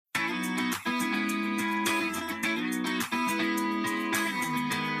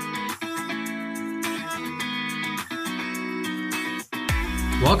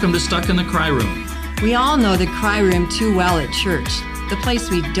Welcome to Stuck in the Cry Room. We all know the cry room too well at church, the place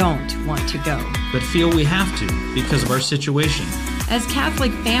we don't want to go. But feel we have to because of our situation. As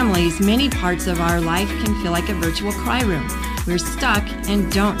Catholic families, many parts of our life can feel like a virtual cry room. We're stuck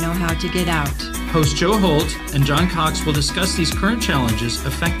and don't know how to get out. Host Joe Holt and John Cox will discuss these current challenges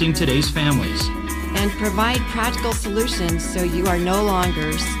affecting today's families And provide practical solutions so you are no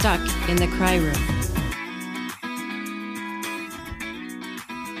longer stuck in the cry room.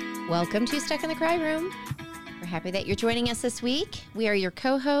 Welcome to Stuck in the Cry Room. We're happy that you're joining us this week. We are your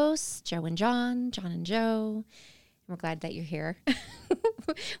co-hosts, Joe and John, John and Joe. We're glad that you're here.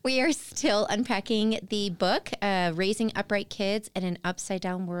 We are still unpacking the book, Raising Upright Kids in an Upside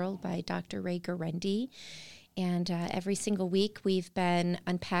Down World by Dr. Ray Guarendi. And every single week we've been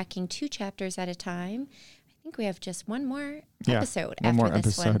unpacking 2 chapters at a time. I think we have just one more episode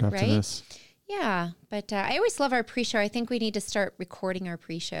after this. Yeah, but I always love our pre-show. I think we need to start recording our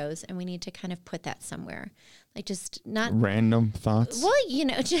pre-shows, and we need to kind of put that somewhere. Like just not... Random thoughts? Well, you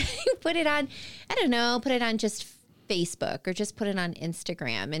know, just put it on, I don't know, put it on just Facebook or just put it on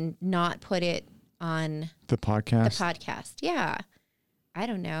Instagram and not put it on... The podcast? The podcast, yeah. I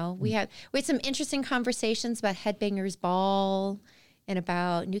don't know. We had some interesting conversations about Headbangers Ball and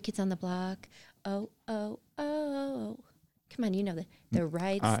about New Kids on the Block. Oh. Come on, you know the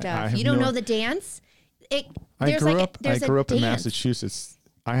right stuff. You don't know the dance? I grew up in Massachusetts.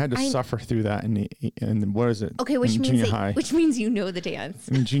 I had to suffer through that in what is it? Okay, which means you know the dance.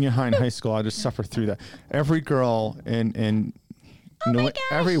 In junior high and high school, I had to suffer through that. Every girl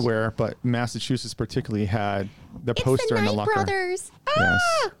everywhere, but Massachusetts particularly had the poster in the locker. Brothers. Yes.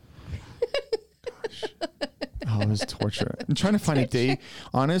 Oh, it was torture. I'm trying to find a date.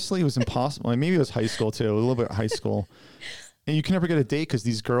 Honestly, it was impossible. Like, maybe it was high school too, a little bit of high school. And you can never get a date because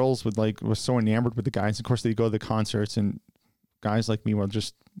these girls were so enamored with the guys. Of course, they go to the concerts, and guys like me were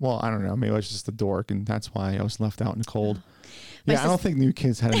just, I don't know, maybe I was just a dork, and that's why I was left out in the cold. I don't think New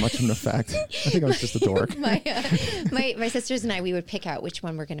Kids had much of an effect. I think I was just a dork. My sisters and I, we would pick out which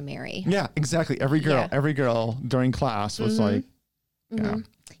one we're going to marry. Yeah, exactly. Every girl during class was like,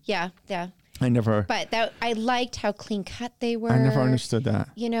 Yeah. But I liked how clean cut they were. I never understood that.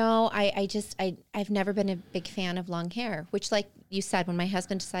 You know, I've never been a big fan of long hair, which, like you said, when my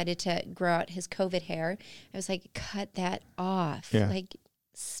husband decided to grow out his COVID hair, I was like, cut that off. Yeah. Like,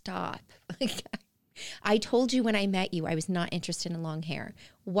 stop. Like, I told you when I met you, I was not interested in long hair.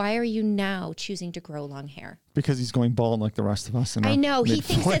 Why are you now choosing to grow long hair? Because he's going bald like the rest of us. I know. He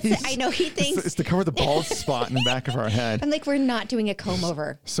thinks it's to cover the bald spot in the back of our head. I'm like, we're not doing a comb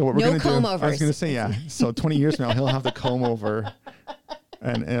over. So what we're going to do, I was going to say, yeah. So 20 years now, he'll have the comb over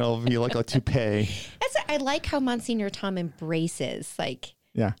and it'll be like a toupee. I like how Monsignor Tom embraces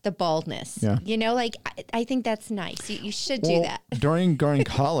the baldness. Yeah. You know, like, I think that's nice. You should do that. During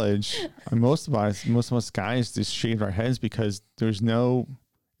college, most of us guys just shaved our heads because it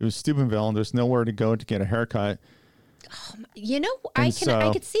was Steubenville and there's nowhere to go to get a haircut. You know, I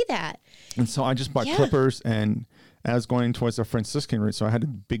could see that. And so I just bought clippers, and I was going towards the Franciscan route. So I had a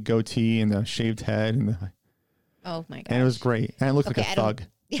big goatee and the shaved head oh my gosh. And it was great. And I looked like a thug.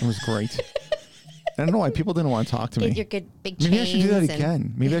 It was great. I don't know why people didn't want to talk to me. Your good big chains. Maybe I should do that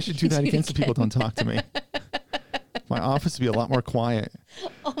again. Maybe I should do that again so people don't talk to me. My office would be a lot more quiet.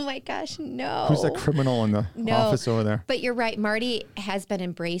 Oh my gosh, no. Who's that criminal in the office over there? But you're right. Marty has been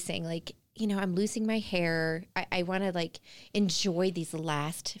embracing, like, you know, I'm losing my hair. I want to enjoy these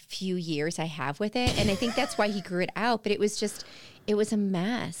last few years I have with it. And I think that's why he grew it out. But it was a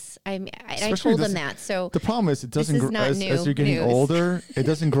mess. I told him that. So the problem is it doesn't grow as you're getting older. It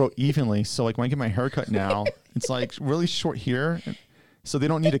doesn't grow evenly. So like when I get my hair cut now, it's like really short here. So they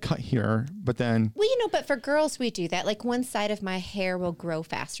don't need to cut here, but then... Well, you know, but for girls, we do that. Like one side of my hair will grow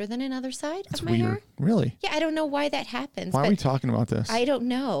faster than another side of my hair. Really? Yeah, I don't know why that happens. Why are we talking about this? I don't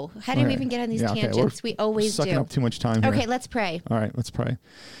know. How do we even get on these tangents? We always do. Sucking up too much time here. Okay, let's pray. All right, let's pray.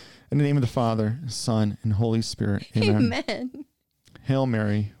 In the name of the Father, Son, and Holy Spirit. Amen. Amen. Hail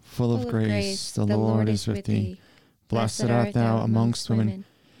Mary, full of grace, the Lord is with thee. Blessed art thou amongst women,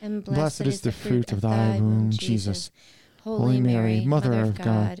 and blessed is the fruit of thy womb, Jesus. Holy Mary, Mother of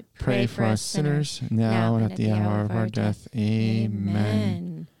God, pray for us sinners, now and at the hour of our death. Amen.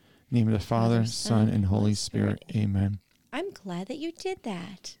 In the name of the Father, Son, and Holy Spirit. Amen. I'm glad that you did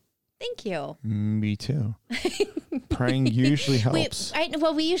that. Thank you. Me too. Praying usually helps.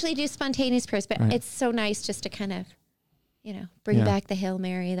 We usually do spontaneous prayers, but it's so nice just to kind of, bring back the Hail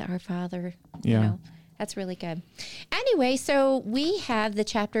Mary, the Our Father. That's really good. Anyway, so we have the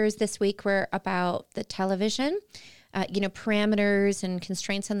chapters this week were about the television. parameters and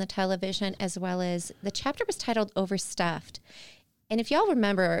constraints on the television, as well as the chapter was titled Overstuffed. And if y'all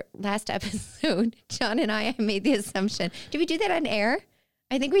remember last episode, John and I made the assumption. Did we do that on air?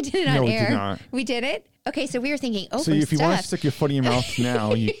 I think we did it on No, we air. did not. We did it? Okay, so we were thinking overstuffed. So if you want to stick your foot in your mouth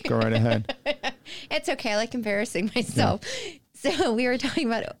now, you go right ahead. It's okay. I like embarrassing myself. Yeah. So we were talking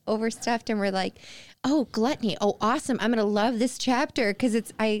about overstuffed and we're like, oh, gluttony. Oh, awesome. I'm going to love this chapter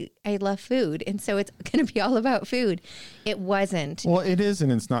because I love food. And so it's going to be all about food. It wasn't. Well, it is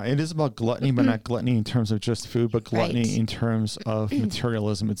and it's not. It is about gluttony, but not gluttony in terms of just food, but gluttony in terms of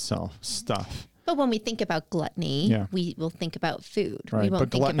materialism itself, stuff. But when we think about gluttony, we will think about food. Right. We won't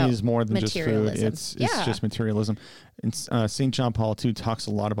but think gluttony about is more than just food. It's just materialism. And St. John Paul II talks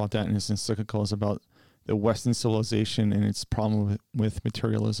a lot about that in his encyclicals about the Western civilization and its problem with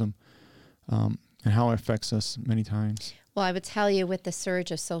materialism and how it affects us many times. Well, I would tell you with the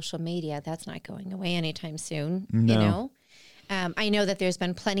surge of social media, that's not going away anytime soon. No. You know? I know that there's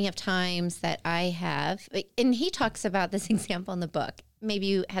been plenty of times that I have, and he talks about this example in the book. Maybe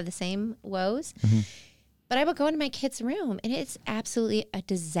you have the same woes, but I would go into my kid's room and it's absolutely a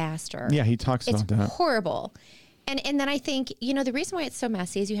disaster. Yeah, he talks about that. It's horrible. And then I think, you know, the reason why it's so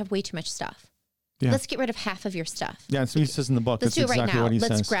messy is you have way too much stuff. Yeah. Let's get rid of half of your stuff. Yeah, that's what he says in the book. Let's that's do it exactly right now. what he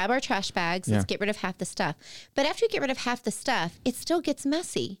Let's says. grab our trash bags. Let's get rid of half the stuff. But after you get rid of half the stuff, it still gets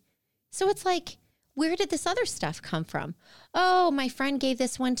messy. So it's like, where did this other stuff come from? Oh, my friend gave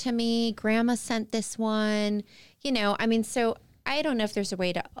this one to me. Grandma sent this one. You know, I mean, so I don't know if there's a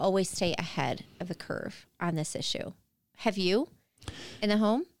way to always stay ahead of the curve on this issue. Have you in the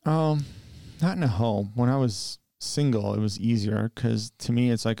home? Not in the home. When I was single, it was easier because to me,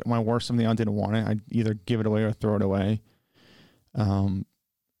 it's like when I wore something I didn't want it, I'd either give it away or throw it away. And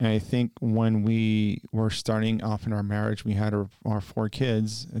I think when we were starting off in our marriage, we had our 4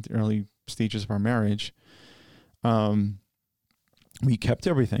 kids at the early stages of our marriage. We kept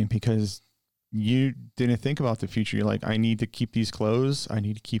everything because you didn't think about the future. You're like, I need to keep these clothes. I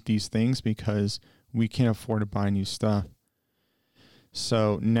need to keep these things because we can't afford to buy new stuff.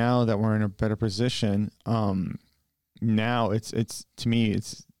 So now that we're in a better position, now it's to me,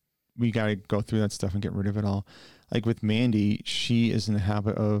 we got to go through that stuff and get rid of it all. Like with Mandy, she is in the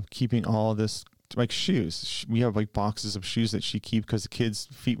habit of keeping all this, like shoes. We have like boxes of shoes that she keeps because the kids'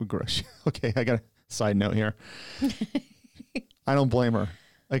 feet would grow. Okay, I got a side note here. I don't blame her.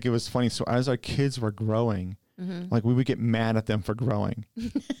 Like it was funny. So as our kids were growing, like we would get mad at them for growing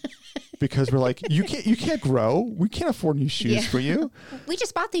because we're like, you can't grow. We can't afford new shoes for you. We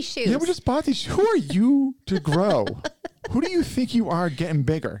just bought these shoes. Yeah, we just bought these. Who are you to grow? Who do you think you are getting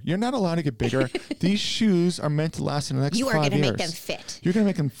bigger? You're not allowed to get bigger. These shoes are meant to last in the next 5 years. You are going to make them fit. You're going to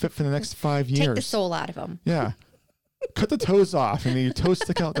make them fit for the next 5 years. Take the sole out of them. Yeah. Cut the toes off and your toes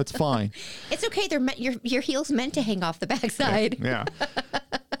stick out. That's fine. It's okay. They're your heel's meant to hang off the backside. Yeah.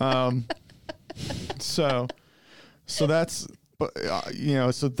 So that's, but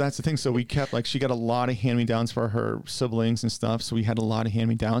so that's the thing. So we kept she got a lot of hand-me-downs for her siblings and stuff. So we had a lot of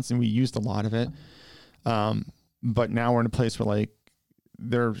hand-me-downs and we used a lot of it. But now we're in a place where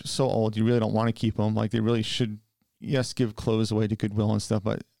they're so old, you really don't want to keep them. Like they really should, yes, give clothes away to Goodwill and stuff.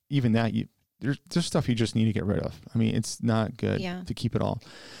 But even that, there's stuff you just need to get rid of. I mean, it's not good to keep it all.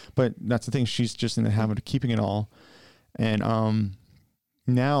 But that's the thing. She's just in the habit of keeping it all. And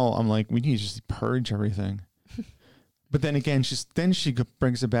now I'm like, we need to just purge everything. But then again, she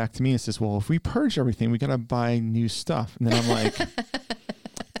brings it back to me and says, well, if we purge everything, we got to buy new stuff. And then I'm like,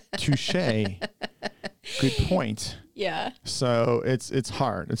 touche. Good point. Yeah. So it's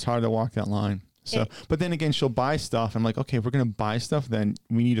hard. It's hard to walk that line. So, but then again, she'll buy stuff. I'm like, okay, if we're going to buy stuff, then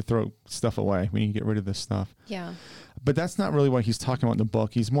we need to throw stuff away. We need to get rid of this stuff. Yeah. But that's not really what he's talking about in the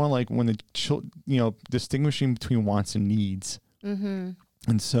book. He's more like when distinguishing between wants and needs. Mm-hmm.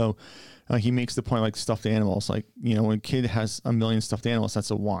 And so he makes the point like stuffed animals, like, when a kid has a million stuffed animals,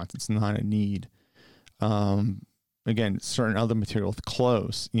 that's a want. It's not a need. Again, certain other material,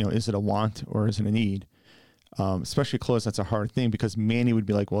 clothes, is it a want or is it a need? Especially clothes, that's a hard thing because Manny would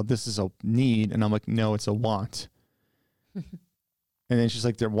be like, well, this is a need. And I'm like, no, it's a want. And then she's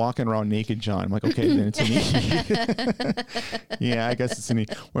like, they're walking around naked, John. I'm like, okay, then it's a need. Yeah, I guess it's a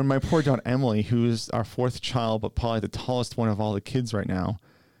need. When my poor daughter Emily, who's our 4th child, but probably the tallest one of all the kids right now,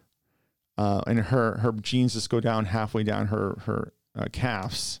 and her jeans just go down halfway down her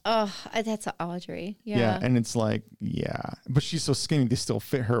calves. Oh, that's Audrey. Yeah. Yeah. And it's like, yeah, but she's so skinny, they still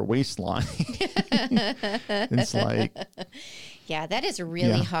fit her waistline. It's like, Yeah, that is really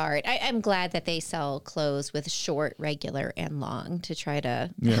Yeah. hard. I'm glad that they sell clothes with short, regular, and long to try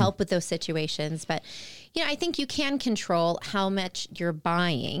to help with those situations. But, I think you can control how much you're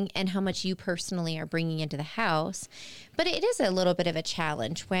buying and how much you personally are bringing into the house. But it is a little bit of a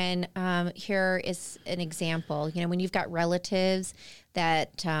challenge when here is an example, when you've got relatives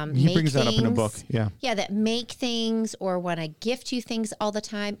that He brings that up in a book. Yeah. Yeah, that make things or want to gift you things all the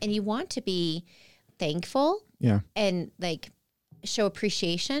time. And you want to be thankful Yeah. and show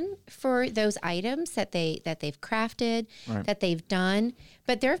appreciation for those items that they've crafted, Right. that they've done.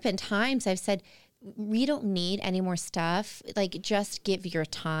 But there have been times I've said, we don't need any more stuff. Just give your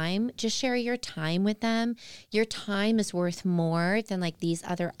time. Just share your time with them. Your time is worth more than these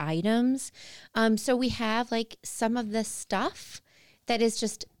other items. So we have some of the stuff that is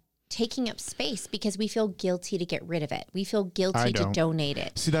just taking up space because we feel guilty to get rid of it. We feel guilty to donate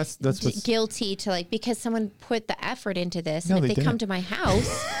it. See, that's what's Guilty to because someone put the effort into this. No, And if they they come didn't. to my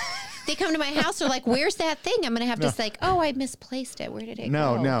house, they're like, where's that thing? I'm going to have to say, oh, I misplaced it. Where did it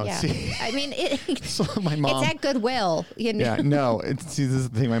No, go? no, Yeah. see- I mean, So my mom. it's at Goodwill, Yeah, no. See, this is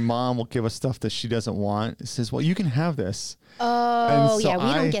the thing. My mom will give us stuff that she doesn't want. It says, "Well, you can have this." Oh, And so yeah,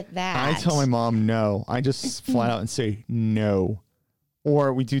 we don't get that. I tell my mom no. I just flat out and say no,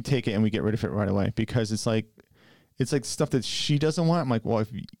 or we do take it and we get rid of it right away because it's like stuff that she doesn't want. I'm like, well, if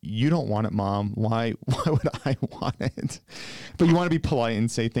you don't want it, Mom, why would I want it? But you want to be polite and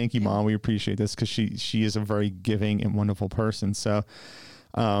say, thank you, Mom. We appreciate this because she is a very giving and wonderful person. So,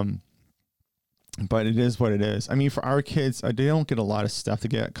 but it is what it is. I mean, for our kids, they don't get a lot of stuff. They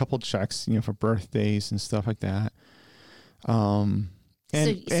get a couple checks, for birthdays and stuff like that. So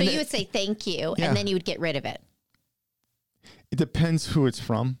And you would say thank you, Yeah. and then you would get rid of it. it depends who it's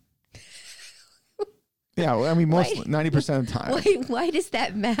from. Yeah, well, I mean, 90% of the time. Why does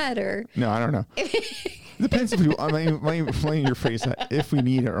that matter? No, I don't know. It depends if let me rephrase that. If we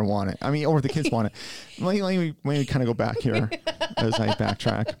need it or want it. I mean, or if the kids want it. Let me kind of go back here as I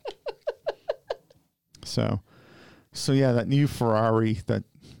backtrack. So yeah, that new Ferrari that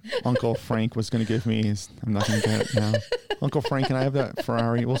Uncle Frank was going to give me I'm not going to get it now. Uncle Frank and I have that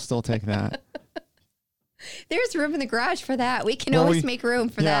Ferrari. We'll still take that. There's room in the garage for that. We can Well, always make room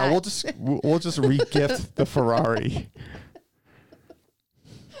for that. Yeah, we'll just re-gift the Ferrari.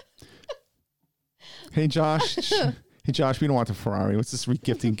 Hey Josh, we don't want the Ferrari. Let's just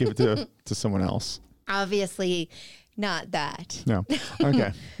re-gift it and give it to someone else. Obviously, not that. No.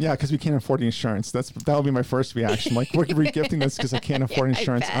 Okay. Yeah, because we can't afford the insurance. That'll be my first reaction. Like, we're re-gifting this because I can't afford Yeah, I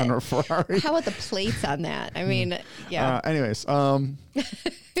insurance bet. on our Ferrari. How about the plates on that? I mean, yeah. Anyways,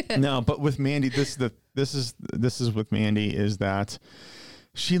 no, but with Mandy, this is with Mandy is that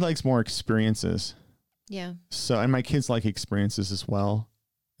she likes more experiences. Yeah. So, and my kids like experiences as well.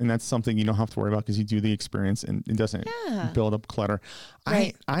 And that's something you don't have to worry about because you do the experience and it doesn't build up clutter.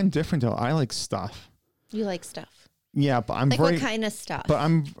 Right. I'm different though. I like stuff. You like stuff. Yeah, but I'm what kind of stuff? But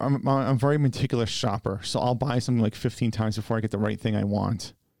I'm a very meticulous shopper. So I'll buy something like 15 times before I get the right thing I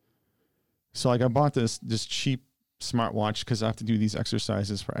want. So like I bought this cheap smartwatch because I have to do these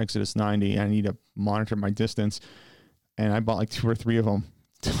exercises for Exodus 90 and I need to monitor my distance. And I bought like 2 or 3 of them.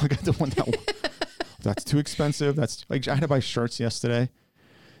 I got the one that's too expensive. That's like I had to buy shirts yesterday.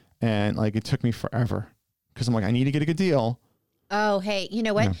 And like it took me forever because I'm like, I need to get a good deal. Oh, hey, you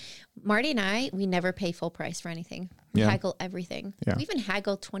know what? Yeah. Marty and I, we never pay full price for anything. We Yeah. haggle everything. Yeah. We even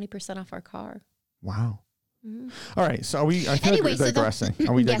haggle 20% off our car. Wow. All right. So I feel Anyway, like we're digressing.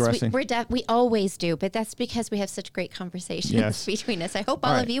 Are we digressing? Yes, we always do, but that's because we have such great conversations Yes. between us. I hope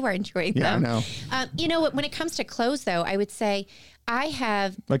all All of right. you are enjoying Yeah, them. I know. You know what? When it comes to clothes, though, I would say I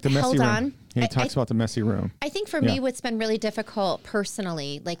have Like the messy held room. on. Yeah, he talks about the messy room. I think for Yeah. me, what's been really difficult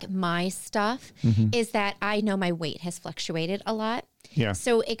personally, like my stuff, Mm-hmm. is that I know my weight has fluctuated a lot. Yeah.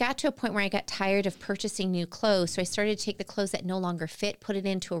 So it got to a point where I got tired of purchasing new clothes. So I started to take the clothes that no longer fit, put it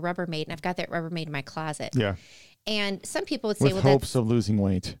into a Rubbermaid, and I've got that Rubbermaid in my closet. Yeah. And some people would say, With well, hopes of losing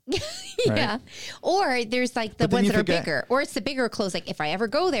weight. yeah. Or there's like the But then ones you that are forget- bigger, or it's the bigger clothes. Like if I ever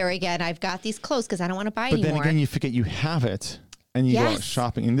go there again, I've got these clothes because I don't want to buy But anymore. then again, you forget you have it and you go out Yes.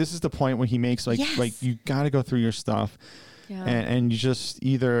 shopping. And this is the point where he makes like you got to go through your stuff Yeah. and you just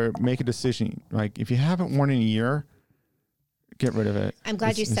either make a decision. Like if you haven't worn in a year, get rid of it. I'm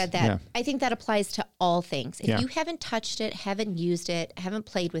glad you said that. Yeah. I think that applies to all things. If Yeah. you haven't touched it, haven't used it, haven't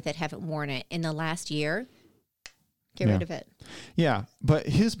played with it, haven't worn it in the last year, get Yeah. rid of it. Yeah, but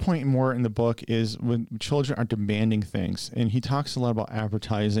his point more in the book is when children are demanding things, and he talks a lot about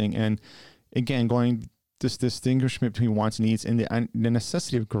advertising and again going this distinguishment between wants and needs and the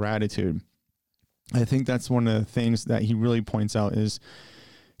necessity of gratitude. I think that's one of the things that he really points out is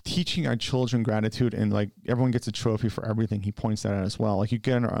teaching our children gratitude, and like everyone gets a trophy for everything. He points that out as well. Like you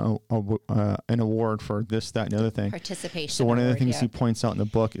get an award for this, that, and the other thing. Participation. So one of the things he points out in the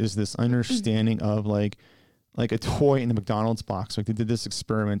book is this understanding of like a toy in the McDonald's box. Like they did this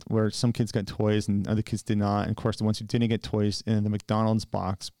experiment where some kids got toys and other kids did not. And of course, the ones who didn't get toys in the McDonald's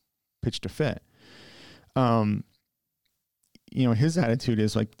box pitched a fit. His attitude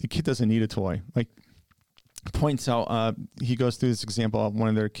is like the kid doesn't need a toy. Like points out, he goes through this example of one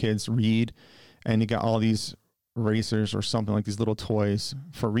of their kids read, and he got all these erasers or something, like these little toys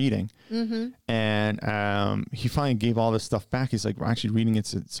for reading. And he finally gave all this stuff back. He's like, well, actually reading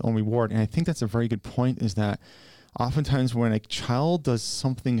it's its own reward. And I think that's a very good point, is that oftentimes when a child does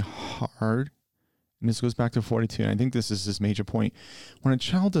something hard, and this goes back to 42, and I think this is his major point, when a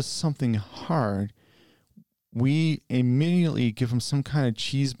child does something hard, we immediately give them some kind of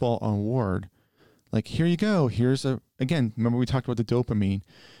cheeseball award. Like, here you go. Here's again, remember we talked about the dopamine.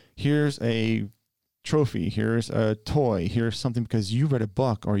 Here's a trophy. Here's a toy. Here's something because you read a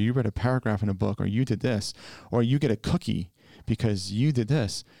book, or you read a paragraph in a book, or you did this, or you get a cookie because you did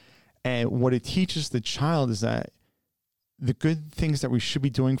this. And what it teaches the child is that the good things that we should be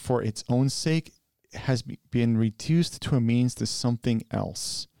doing for its own sake has been reduced to a means to something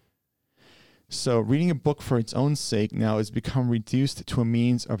else. So reading a book for its own sake now has become reduced to a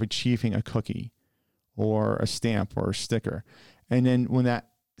means of achieving a cookie or a stamp or a sticker. And then when that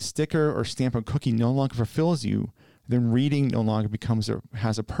sticker or stamp or cookie no longer fulfills you, then reading no longer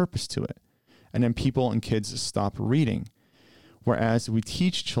has a purpose to it. And then people and kids stop reading. Whereas we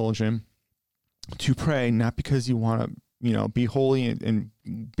teach children to pray, not because you want to, be holy and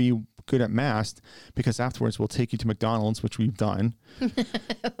be good at math, because afterwards we'll take you to McDonald's, which we've done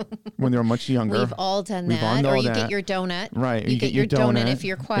when they were much younger. We've all done that. Or you get your donut. Right. You get your donut if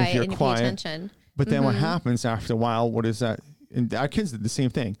you're quiet and you pay attention. But then what happens after a while, what is that? And our kids did the same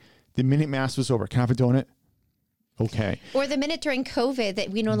thing. The minute mass was over, can I have a donut? Okay. Or the minute during COVID that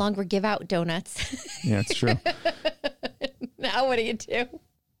we no longer give out donuts. Yeah, it's true. Now what do you do?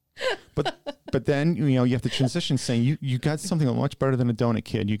 But then, you have to transition saying you got something much better than a donut,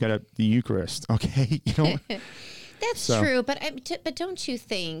 kid. You got the Eucharist. Okay. That's true. But don't you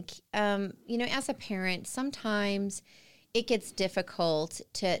think, as a parent, sometimes it gets difficult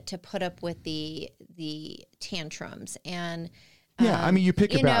to put up with the tantrums and. You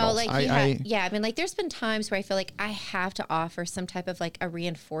pick your battles. There's been times where I feel like I have to offer some type of like a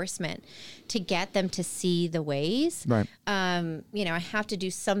reinforcement to get them to see the ways. Right. I have to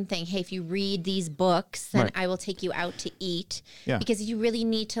do something. Hey, if you read these books, then Right. I will take you out to eat. Yeah. Because you really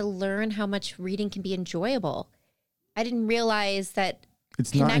need to learn how much reading can be enjoyable. I didn't realize that.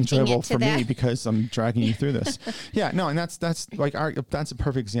 It's not enjoyable for me because I'm dragging you through this. And that's like that's a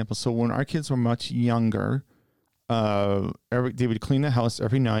perfect example. So when our kids were much younger, they would clean the house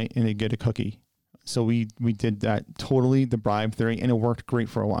every night and they'd get a cookie. So we did that totally, the bribe theory, and it worked great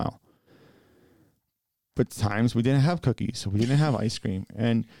for a while. But times we didn't have cookies, so we didn't have ice cream.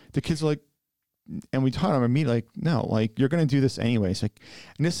 And the kids were like, and we taught them immediately, like, no, like you're going to do this anyways. Like,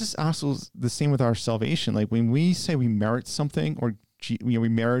 and this is also the same with our salvation. Like when we say we merit something or we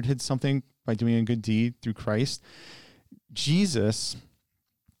merited something by doing a good deed through Christ, Jesus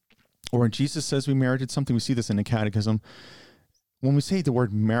says we merited something. We see this in the catechism. When we say the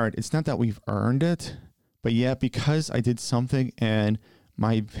word merit, it's not that we've earned it, but yet because I did something and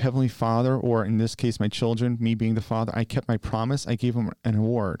my heavenly Father, or in this case, my children, me being the father, I kept my promise. I gave them an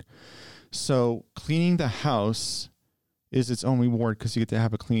award. So cleaning the house is its own reward because you get to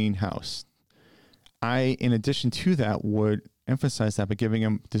have a clean house. I, in addition to that, would emphasize that by giving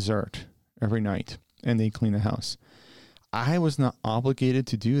them dessert every night and they clean the house. I was not obligated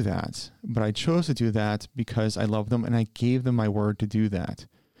to do that, but I chose to do that because I love them and I gave them my word to do that.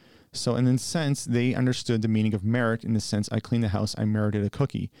 So in a sense, they understood the meaning of merit in the sense I cleaned the house, I merited a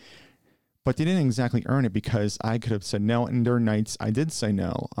cookie. But they didn't exactly earn it because I could have said no. And there were nights I did say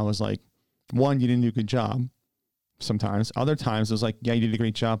no. I was like, one, you didn't do a good job sometimes. Other times it was like, yeah, you did a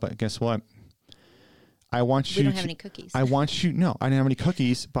great job, but guess what? We don't have any cookies. I didn't have any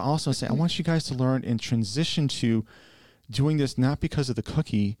cookies, but also say, I want you guys to learn and transition to doing this not because of the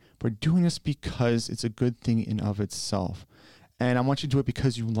cookie, but doing this because it's a good thing in of itself. And I want you to do it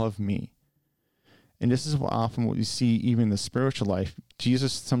because you love me. And this is often what you see even in the spiritual life.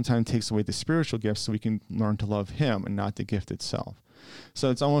 Jesus sometimes takes away the spiritual gifts so we can learn to love him and not the gift itself. So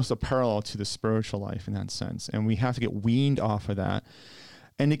it's almost a parallel to the spiritual life in that sense. And we have to get weaned off of that.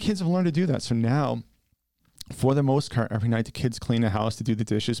 And the kids have learned to do that. So now, for the most part, every night the kids clean the house to do the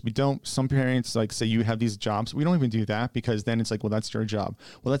dishes. We don't, some parents like say you have these jobs. We don't even do that because then it's like, well, that's your job.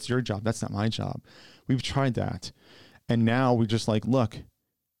 Well, that's your job. That's not my job. We've tried that. And now we're just like, look,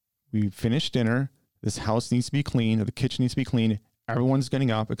 we finished dinner. This house needs to be clean, or the kitchen needs to be clean. Everyone's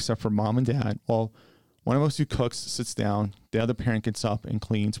getting up except for mom and dad. Well, one of us who cooks sits down. The other parent gets up and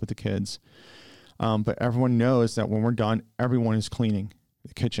cleans with the kids. But everyone knows that when we're done, everyone is cleaning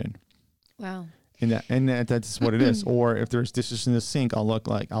the kitchen. Wow. And that's what it is. Or if there's dishes in the sink,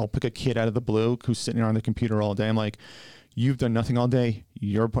 I'll pick a kid out of the blue who's sitting on the computer all day. I'm like, you've done nothing all day.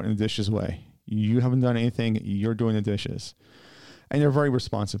 You're putting the dishes away. You haven't done anything. You're doing the dishes. And they're very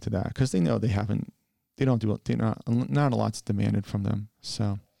responsive to that because they know not a lot's demanded from them.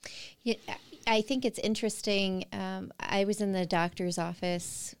 So, yeah, I think it's interesting. I was in the doctor's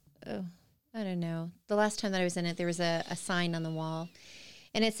office. I don't know. The last time that I was in it, there was a sign on the wall.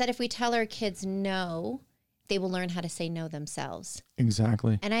 And it said, if we tell our kids no, they will learn how to say no themselves.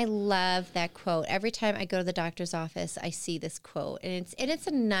 Exactly. And I love that quote. Every time I go to the doctor's office, I see this quote. And it's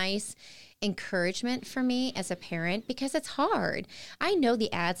a nice encouragement for me as a parent because it's hard. I know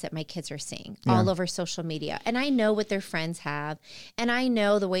the ads that my kids are seeing all over social media, and I know what their friends have, and I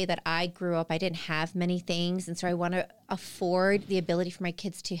know the way that I grew up. I didn't have many things, and so I want to afford the ability for my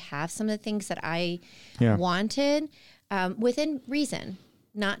kids to have some of the things that I wanted within reason,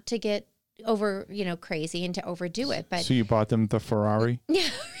 not to get over, crazy and to overdo it. But so you bought them the Ferrari? Yeah,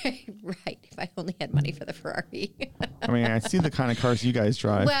 right. If I only had money for the Ferrari. I mean, I see the kind of cars you guys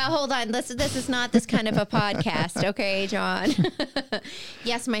drive. Well, hold on. This is not this kind of a podcast, okay, John?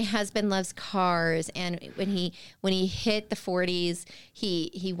 Yes, my husband loves cars, and when he hit the 40s,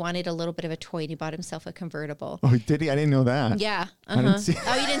 he wanted a little bit of a toy, and he bought himself a convertible. Oh, did he? I didn't know that. Yeah. I didn't see-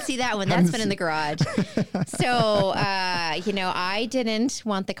 Oh, you didn't see that one? That's been in the garage. So, I didn't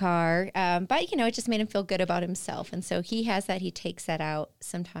want the car, but it just made him feel good about himself, and so he has that. He takes that out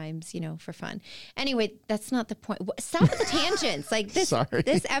sometimes, for fun. Anyway, that's not the point. Stop with the tangents. Like this, Sorry.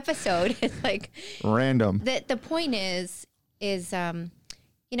 This episode is like random. The point is,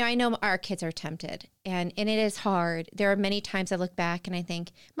 I know our kids are tempted, and it is hard. There are many times I look back and I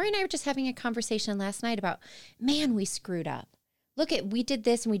think, Murray and I were just having a conversation last night about, man, we screwed up. We did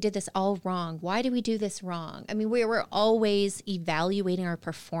this and we did this all wrong. Why did we do this wrong? I mean, we were always evaluating our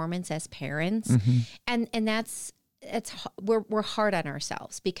performance as parents, and we're hard on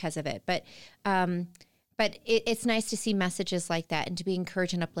ourselves because of it. But it's nice to see messages like that and to be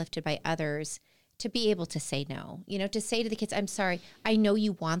encouraged and uplifted by others, to be able to say no, to say to the kids, I'm sorry, I know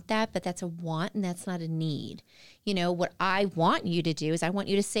you want that, but that's a want and that's not a need. What I want you to do is I want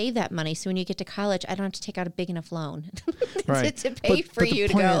you to save that money so when you get to college, I don't have to take out a big enough loan to pay for you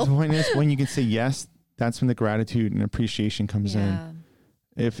to go. The point is, when you can say yes, that's when the gratitude and appreciation comes in.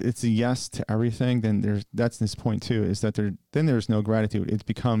 If it's a yes to everything, then that's this point too, is that there's no gratitude. It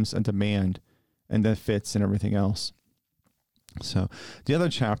becomes a demand, and that fits and everything else. So the other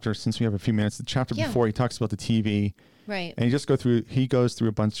chapter, since we have a few minutes, the chapter before, he talks about the TV, right? And he goes through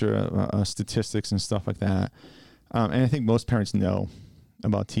a bunch of statistics and stuff like that. And I think most parents know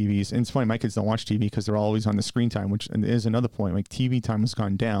about TVs. And it's funny, my kids don't watch TV because they're always on the screen time, which is another point. Like TV time has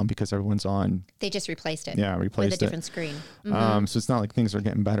gone down because everyone's on. They just replaced it. Yeah, with a different screen. So it's not like things are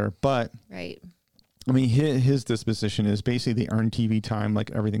getting better, but right. I mean, his disposition is basically they earn TV time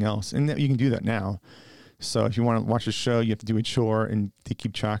like everything else, and you can do that now. So if you want to watch a show, you have to do a chore, and they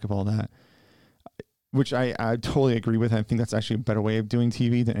keep track of all that, which I totally agree with. I think that's actually a better way of doing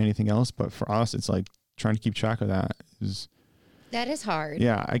TV than anything else. But for us, it's like trying to keep track of that is. That is hard.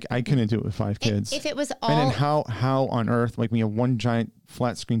 Yeah, I couldn't do it with 5 kids. If it was all... And then how on earth, like we have one giant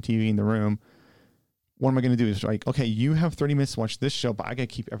flat screen TV in the room, what am I going to do? Is like, okay, you have 30 minutes to watch this show, but I got to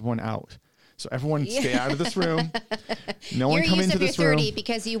keep everyone out. So everyone stay out of this room. No one come into this room. You're 30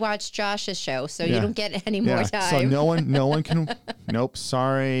 because you watched Josh's show, so you don't get any more time. So no one can. Nope.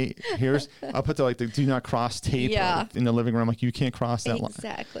 Sorry. I'll put the do not cross tape in the living room. Like you can't cross that line.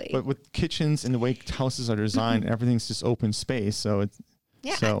 Exactly. But with kitchens and the way houses are designed, everything's just open space. So it's.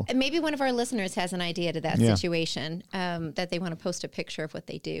 Yeah, so, maybe one of our listeners has an idea to that situation that they want to post a picture of what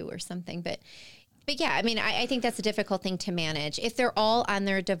they do or something. But yeah, I mean, I think that's a difficult thing to manage. If they're all on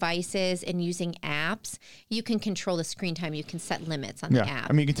their devices and using apps, you can control the screen time. You can set limits on the app.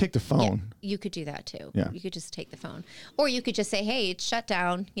 I mean, you can take the phone. Yeah, you could do that too. Yeah. You could just take the phone. Or you could just say, hey, it's shut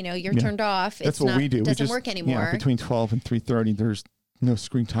down. You're turned off. That's what we do. It doesn't work anymore. Yeah, between 12 and 3:30, there's no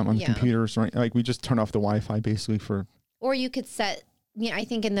screen time on the computers. Right? Like we just turn off the Wi-Fi basically for... Or you could set... I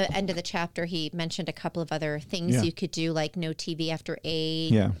think in the end of the chapter, he mentioned a couple of other things you could do, like no TV after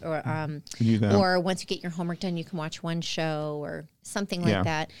 8, or once you get your homework done, you can watch one show or something like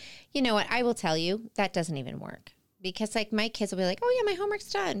that. You know what? I will tell you, that doesn't even work. Because like my kids will be like, oh yeah, my homework's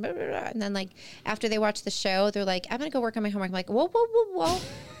done. Blah, blah, blah. And then like after they watch the show, they're like, I'm going to go work on my homework. I'm like, whoa.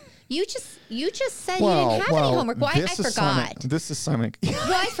 You just said you didn't have any homework. Well, I forgot. This assignment.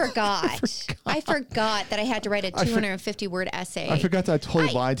 Well, I forgot. I forgot that I had to write a 250-word essay. I forgot that I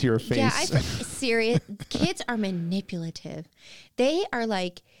totally lied to your face. Yeah, serious. Kids are manipulative. They are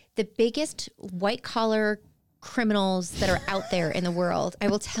like the biggest white-collar criminals that are out there in the world. I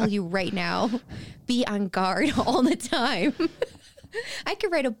will tell you right now, be on guard all the time. I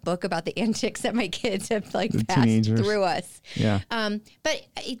could write a book about the antics that my kids have passed through us. Yeah. But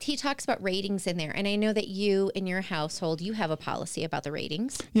he talks about ratings in there, and I know that you in your household you have a policy about the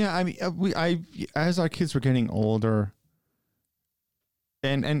ratings. Yeah, I mean, as our kids were getting older,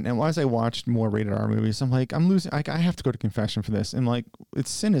 and as I watched more rated R movies, I'm like, I'm losing. I have to go to confession for this. And like,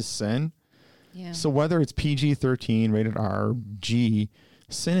 sin is sin. Yeah. So whether it's PG-13, rated R, G,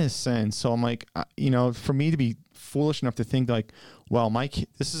 sin is sin. So I'm like, for me to be foolish enough to think like, well,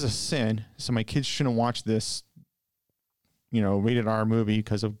 this is a sin, so my kids shouldn't watch this, rated R movie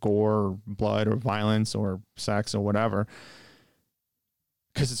because of gore, or blood, or violence, or sex, or whatever,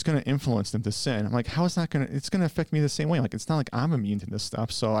 because it's going to influence them to sin. I'm like, how is that going to? It's going to affect me the same way. Like, it's not like I'm immune to this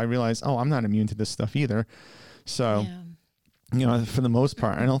stuff. So I realized, I'm not immune to this stuff either. So. Yeah. For the most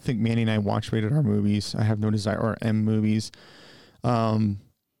part, I don't think Mandy and I watch rated R movies. I have no desire, or M movies. And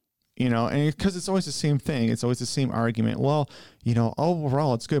because it's always the same thing. It's always the same argument. Well,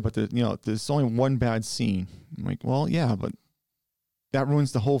 overall it's good, but there's only one bad scene. I'm like, well, yeah, but that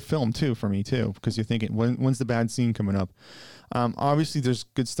ruins the whole film too for me too, because you're thinking, when's the bad scene coming up? Obviously there's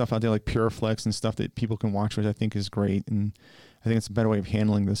good stuff out there like Pureflix and stuff that people can watch, which I think is great. And I think it's a better way of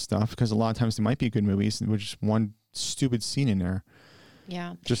handling this stuff, because a lot of times there might be good movies and with just one stupid scene in there.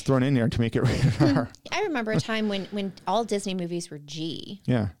 Yeah. Just thrown in there to make it rated R. I remember a time when all Disney movies were G.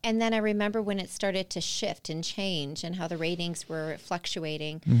 Yeah. And then I remember when it started to shift and change and how the ratings were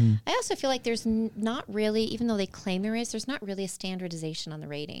fluctuating. Mm-hmm. I also feel like there's not really, even though they claim there's not really a standardization on the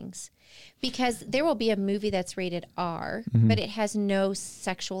ratings. Because there will be a movie that's rated R, but it has no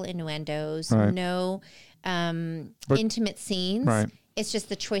sexual innuendos, no intimate scenes. Right. It's just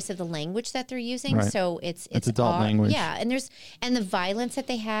the choice of the language that they're using. Right. So it's adult language. Yeah. And the violence that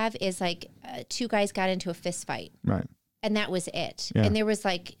they have is like two guys got into a fist fight. Right. And that was it. Yeah. And there was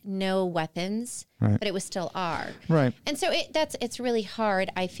like no weapons, but it was still R. Right. And so it's really hard,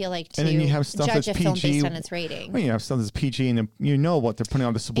 I feel like, to you have stuff judge a that's film PG, based on its rating. Well, you have stuff that's PG, and what they're putting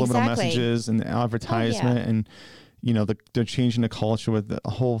on the subliminal messages and the advertisement, and they're changing the culture with the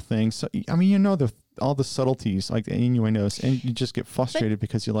whole thing. So I mean, all the subtleties, like the innuendos, and you just get frustrated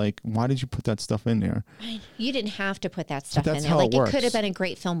because you're like, why did you put that stuff in there? You didn't have to put that stuff in there. How like it could have been a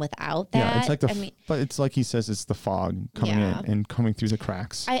great film without that. Yeah, it's like but it's like he says, it's the fog coming in and coming through the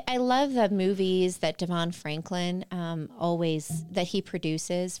cracks. I love the movies that Devon Franklin that he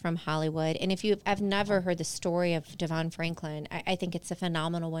produces from Hollywood. And if I've never heard the story of Devon Franklin, I think it's a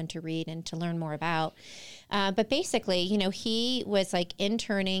phenomenal one to read and to learn more about. But basically, he was like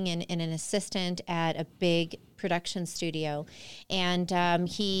interning and an assistant at a big production studio. And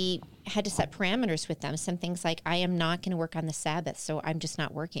he had to set parameters with them. Some things like, I am not going to work on the Sabbath, so I'm just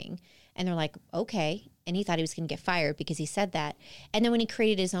not working. And they're like, okay. And he thought he was going to get fired because he said that. And then when he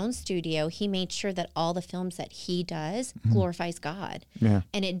created his own studio, he made sure that all the films that he does glorifies God. Yeah.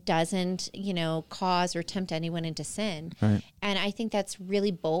 And it doesn't, cause or tempt anyone into sin. Right. And I think that's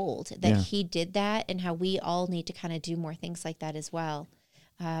really bold that he did that, and how we all need to kind of do more things like that as well.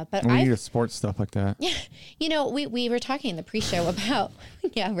 But we need to support stuff like that. Yeah. We were talking in the pre-show about,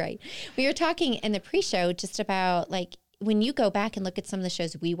 yeah, right. We were talking in the pre-show just about like, when you go back and look at some of the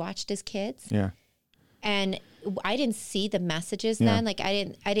shows we watched as kids. Yeah. And I didn't see the messages then. Like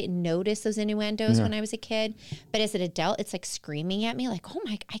I didn't notice those innuendos when I was a kid. But as an adult, it's like screaming at me like, oh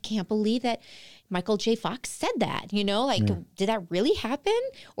my, I can't believe that Michael J. Fox said that, did that really happen?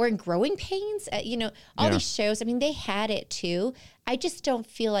 Or in Growing Pains, all these shows, I mean, they had it too. I just don't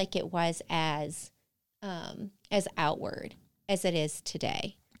feel like it was as outward as it is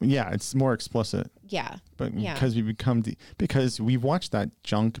today. Yeah, it's more explicit. Yeah. But because because we've watched that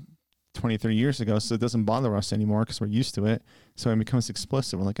junk 20, 30 years ago, so it doesn't bother us anymore because we're used to it. So when it becomes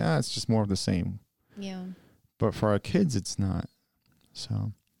explicit, we're like, it's just more of the same. Yeah. But for our kids, it's not.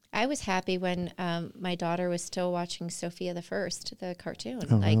 So I was happy when my daughter was still watching Sophia the First, the cartoon,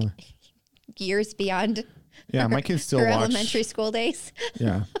 really? Years beyond. Yeah, my kids still her watch elementary school days.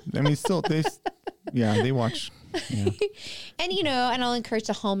 Yeah, I mean, they watch. Yeah. And and I'll encourage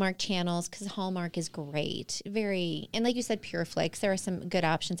the Hallmark channels because Hallmark is great. And like you said, Pureflix. There are some good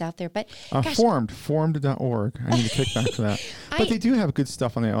options out there. But formed.org. I need a kickback for that. But they do have good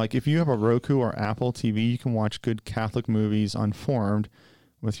stuff on there. Like if you have a Roku or Apple TV, you can watch good Catholic movies on Formed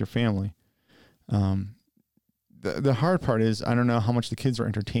with your family. the hard part is I don't know how much the kids are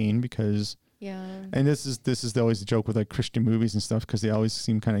entertained because, Yeah. and this is always the joke with like Christian movies and stuff because they always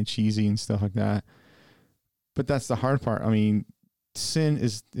seem kind of cheesy and stuff like that. But that's the hard part. I mean, sin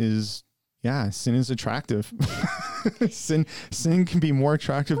is attractive. sin can be more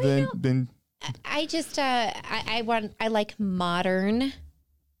attractive than. I just I like modern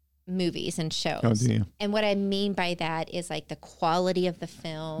movies and shows. Oh, do you? And what I mean by that is like the quality of the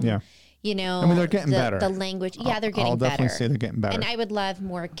film. Yeah. You know, I mean, they're getting better. The language. Yeah, they're getting I'll better. definitely say they're getting better. And I would love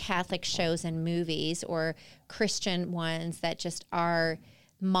more Catholic shows and movies or Christian ones that just are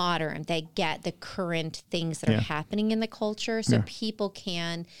modern. They get the current things that are happening in the culture so people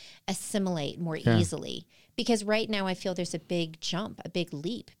can assimilate more easily. Because right now I feel there's a big jump, a big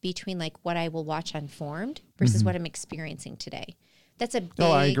leap between like what I will watch on Formed versus what I'm experiencing today. That's a big...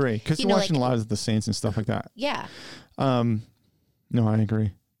 Oh, I agree. Because you're watching like, a lot of the Saints and stuff like that. Yeah. No, I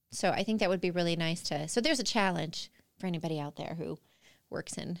agree. So I think that would be really nice to... So there's a challenge for anybody out there who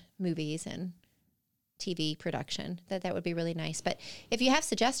works in movies and TV production, that would be really nice. But if you have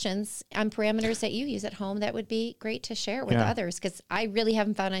suggestions on parameters that you use at home, that would be great to share with others because I really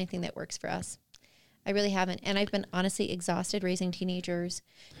haven't found anything that works for us. I really haven't. And I've been honestly exhausted raising teenagers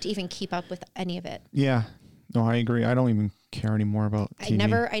to even keep up with any of it. Yeah. No, I agree. I don't even care anymore about TV. I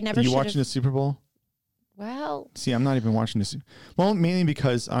never Are you watching the Super Bowl? Well, see, I'm not even watching this. Well, mainly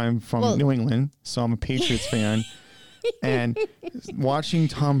because I'm from New England, so I'm a Patriots fan. And watching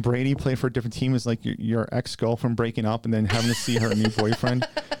Tom Brady play for a different team is like your ex-girlfriend breaking up and then having to see her new boyfriend.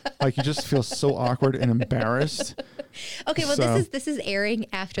 Like you just feel so awkward and embarrassed. Okay, well, this is airing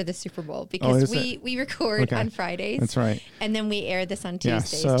after the Super Bowl because we record on Fridays. That's right. And then we air this on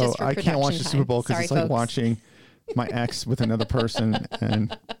Tuesdays. Yeah, so just for I can't watch the Super Bowl because it's like folks. watching my ex with another person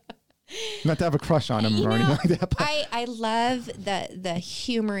and not to have a crush on him or anything like that. But I love the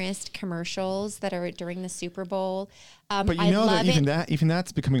humorous commercials that are during the Super Bowl. But you know that even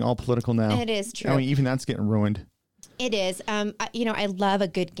that's becoming all political now. It is true. I mean, even that's getting ruined. It is. I love a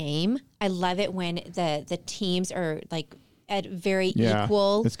good game. I love it when the teams are like at very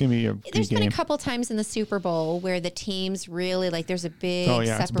equal. It's gonna be a good There's game. been a couple times in the Super Bowl where the teams really like there's a big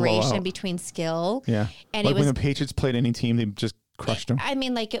separation between skill. Yeah. And like when the Patriots played any team, they just crushed them. I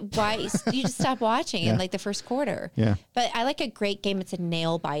mean, like, why you just stop watching in like the first quarter. Yeah. But I like a great game. It's a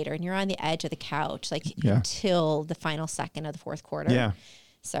nail biter, and you're on the edge of the couch like until the final second of the fourth quarter. Yeah.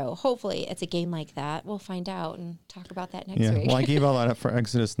 So hopefully it's a game like that. We'll find out and talk about that next week. Well, I gave all that up for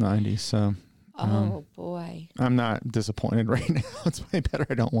Exodus 90, so. Oh boy. I'm not disappointed right now. It's way better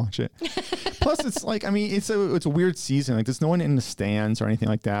I don't watch it. Plus, it's like, I mean, it's a weird season. Like, there's no one in the stands or anything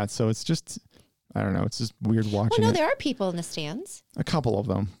like that. So it's just, I don't know. It's just weird watching. Well, no, there are people in the stands. A couple of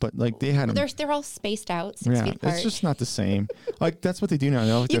them, but like they had them. They're all spaced out 6 feet apart. It's just not the same. Like that's what they do now.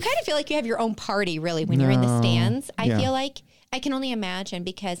 Like, you kind of feel like you have your own party, really, when you're in the stands. I feel like I can only imagine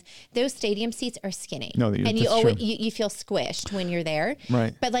because those stadium seats are skinny. No, and you always you feel squished when you're there.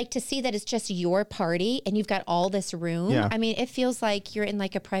 Right. But like to see that it's just your party and you've got all this room. Yeah. I mean, it feels like you're in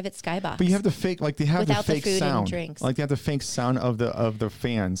like a private skybox. But you have the fake, like they have without the fake the food sound. And drinks. Like they have the fake sound of the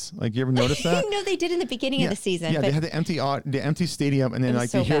fans. Like you ever notice that? No, they did in the beginning of the season. Yeah, they had the empty stadium, and then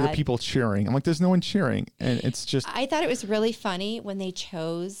like you hear the people cheering. I'm like, there's no one cheering, and it's just. I thought it was really funny when they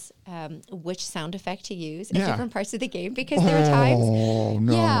chose which sound effect to use at different parts of the game because there were times. Oh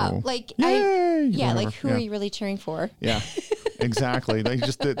no! Yeah, like like who are you really cheering for? Yeah, exactly. They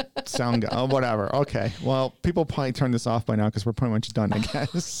just did sound. Oh, whatever. Okay. Well, people probably turned this off by now because we're pretty much done. I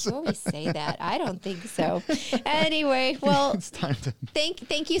guess. You always say that. I don't think so. Anyway, well, it's time to.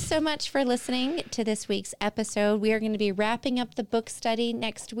 Thank you so much for listening to this week's episode. We are going to be wrapping up the book study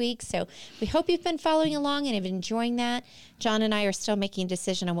next week, so we hope you've been following along and have been enjoying that. John and I are still making a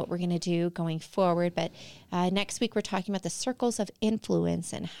decision on what we're going to do going forward, but next week we're talking about the circles of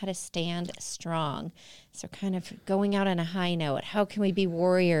influence and how to stand strong. So kind of going out on a high note. How can we be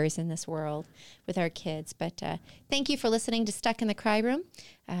warriors in this world with our kids? But thank you for listening to Stuck in the Cry Room.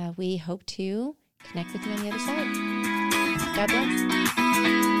 We hope to connect with you on the other side. God bless.